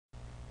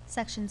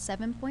Section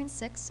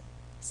 7.6,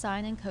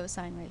 Sine and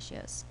Cosine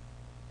Ratios.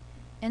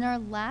 In our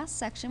last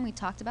section, we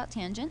talked about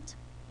tangent,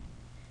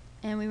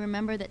 and we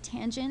remember that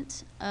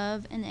tangent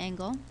of an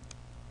angle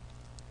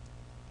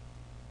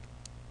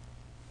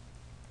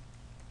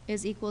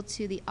is equal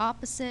to the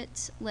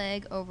opposite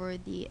leg over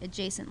the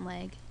adjacent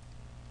leg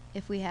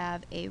if we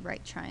have a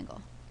right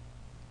triangle.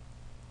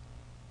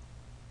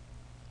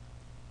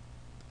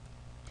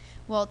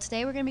 Well,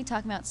 today we're going to be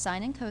talking about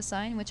sine and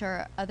cosine, which are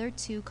our other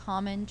two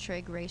common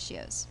trig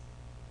ratios.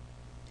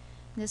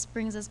 This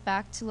brings us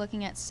back to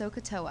looking at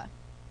SohCahToa,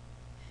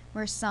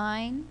 where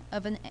sine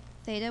of an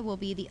theta will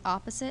be the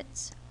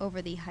opposite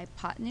over the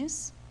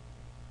hypotenuse.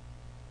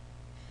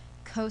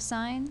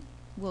 Cosine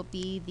will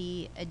be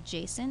the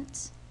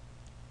adjacent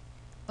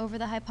over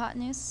the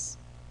hypotenuse.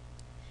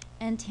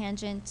 And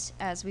tangent,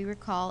 as we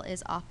recall,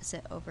 is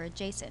opposite over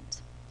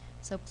adjacent.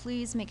 So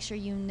please make sure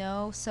you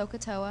know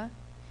SohCahToa.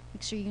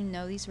 Make sure you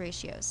know these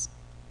ratios.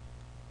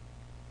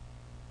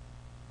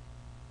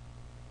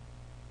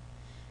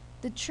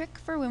 The trick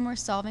for when we're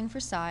solving for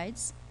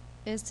sides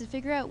is to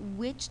figure out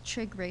which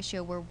trig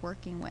ratio we're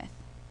working with.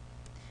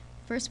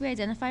 First, we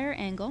identify our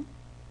angle,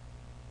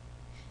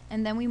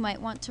 and then we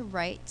might want to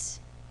write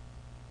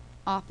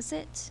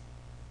opposite,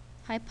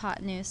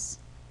 hypotenuse,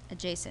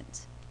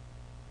 adjacent.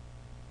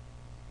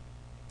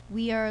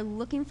 We are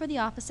looking for the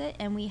opposite,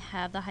 and we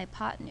have the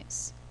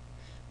hypotenuse.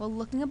 Well,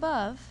 looking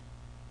above,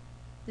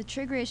 the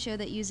trig ratio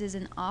that uses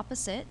an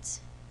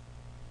opposite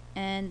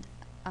and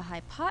a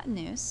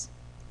hypotenuse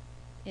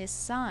is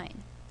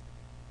sine.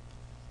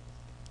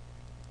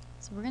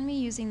 So we're going to be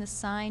using the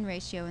sine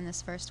ratio in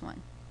this first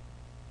one,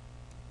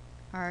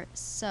 our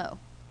SO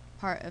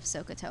part of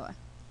SohCahToa.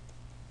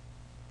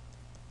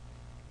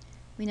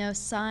 We know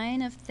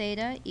sine of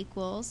theta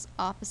equals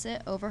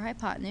opposite over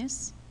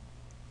hypotenuse,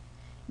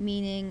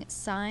 meaning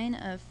sine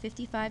of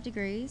 55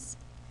 degrees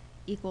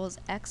equals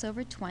x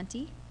over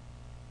 20.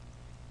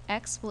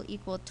 X will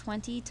equal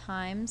 20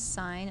 times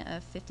sine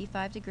of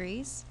 55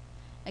 degrees.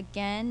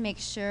 Again, make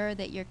sure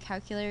that your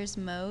calculator's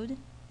mode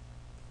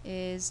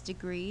is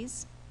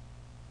degrees.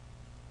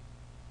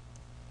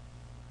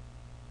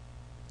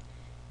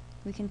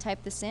 We can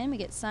type this in. We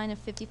get sine of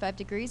 55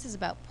 degrees is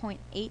about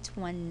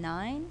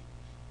 0.819.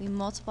 We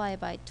multiply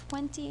it by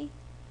 20,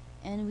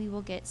 and we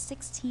will get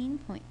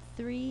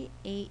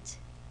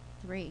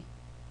 16.383.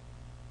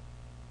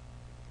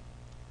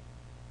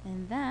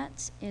 And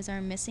that is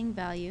our missing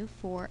value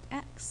for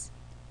x.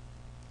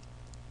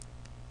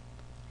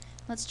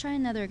 Let's try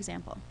another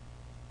example.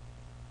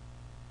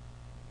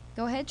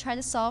 Go ahead, try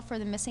to solve for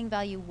the missing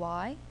value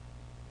y.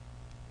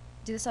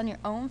 Do this on your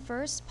own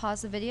first,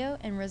 pause the video,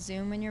 and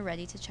resume when you're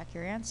ready to check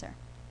your answer.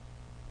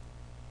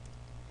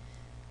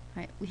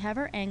 Alright, we have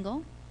our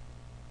angle,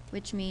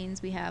 which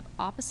means we have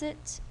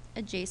opposite,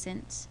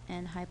 adjacent,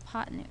 and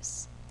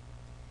hypotenuse.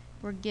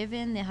 We're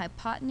given the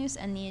hypotenuse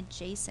and the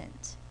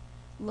adjacent.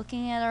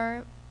 Looking at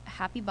our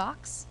happy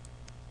box,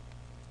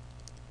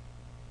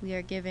 we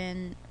are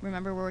given,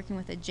 remember we're working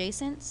with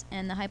adjacent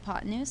and the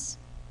hypotenuse.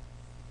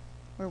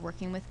 We're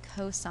working with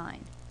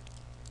cosine.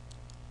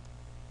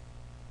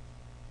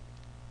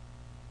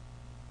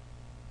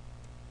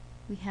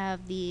 We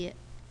have the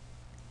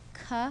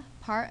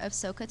part of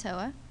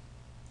SohCahToa,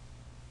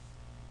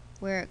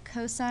 where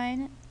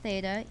cosine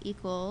theta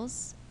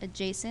equals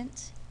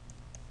adjacent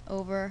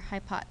over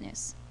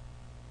hypotenuse.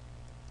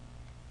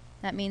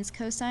 That means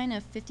cosine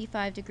of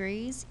 55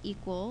 degrees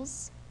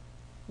equals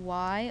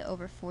y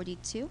over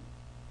 42.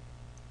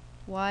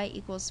 Y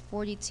equals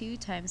 42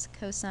 times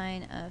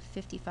cosine of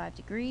 55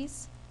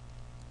 degrees.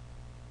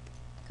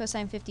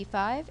 Cosine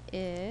 55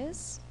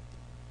 is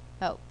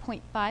about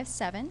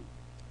 0.57.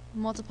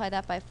 Multiply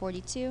that by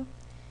 42,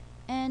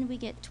 and we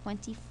get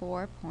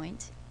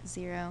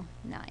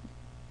 24.09.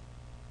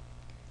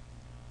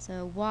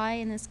 So y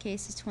in this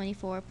case is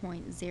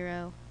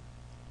 24.09.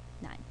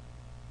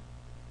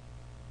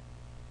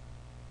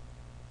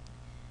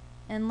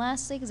 And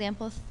lastly,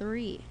 example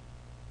 3.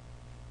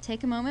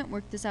 Take a moment,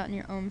 work this out on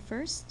your own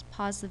first,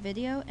 pause the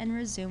video, and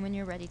resume when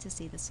you're ready to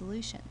see the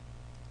solution.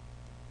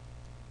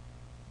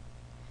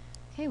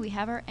 Okay, we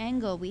have our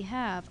angle, we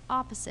have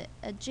opposite,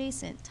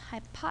 adjacent,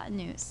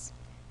 hypotenuse.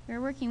 We're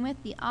working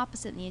with the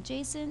opposite and the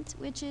adjacent,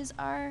 which is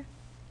our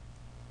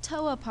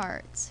TOA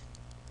part.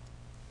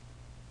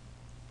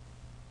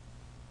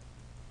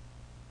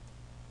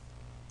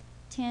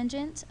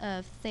 Tangent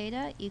of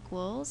theta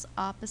equals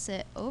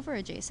opposite over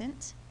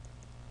adjacent,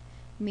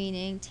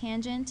 meaning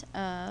tangent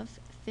of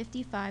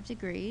 55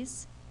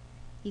 degrees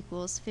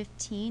equals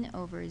 15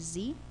 over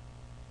z.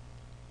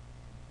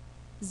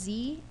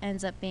 Z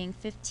ends up being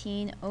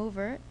 15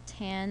 over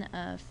tan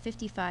of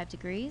 55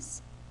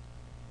 degrees.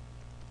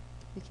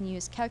 We can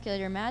use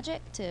calculator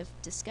magic to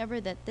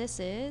discover that this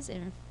is,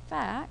 in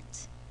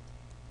fact,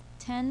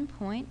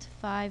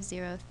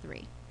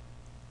 10.503.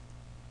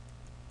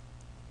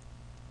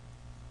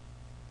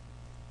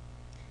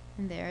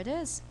 And there it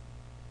is.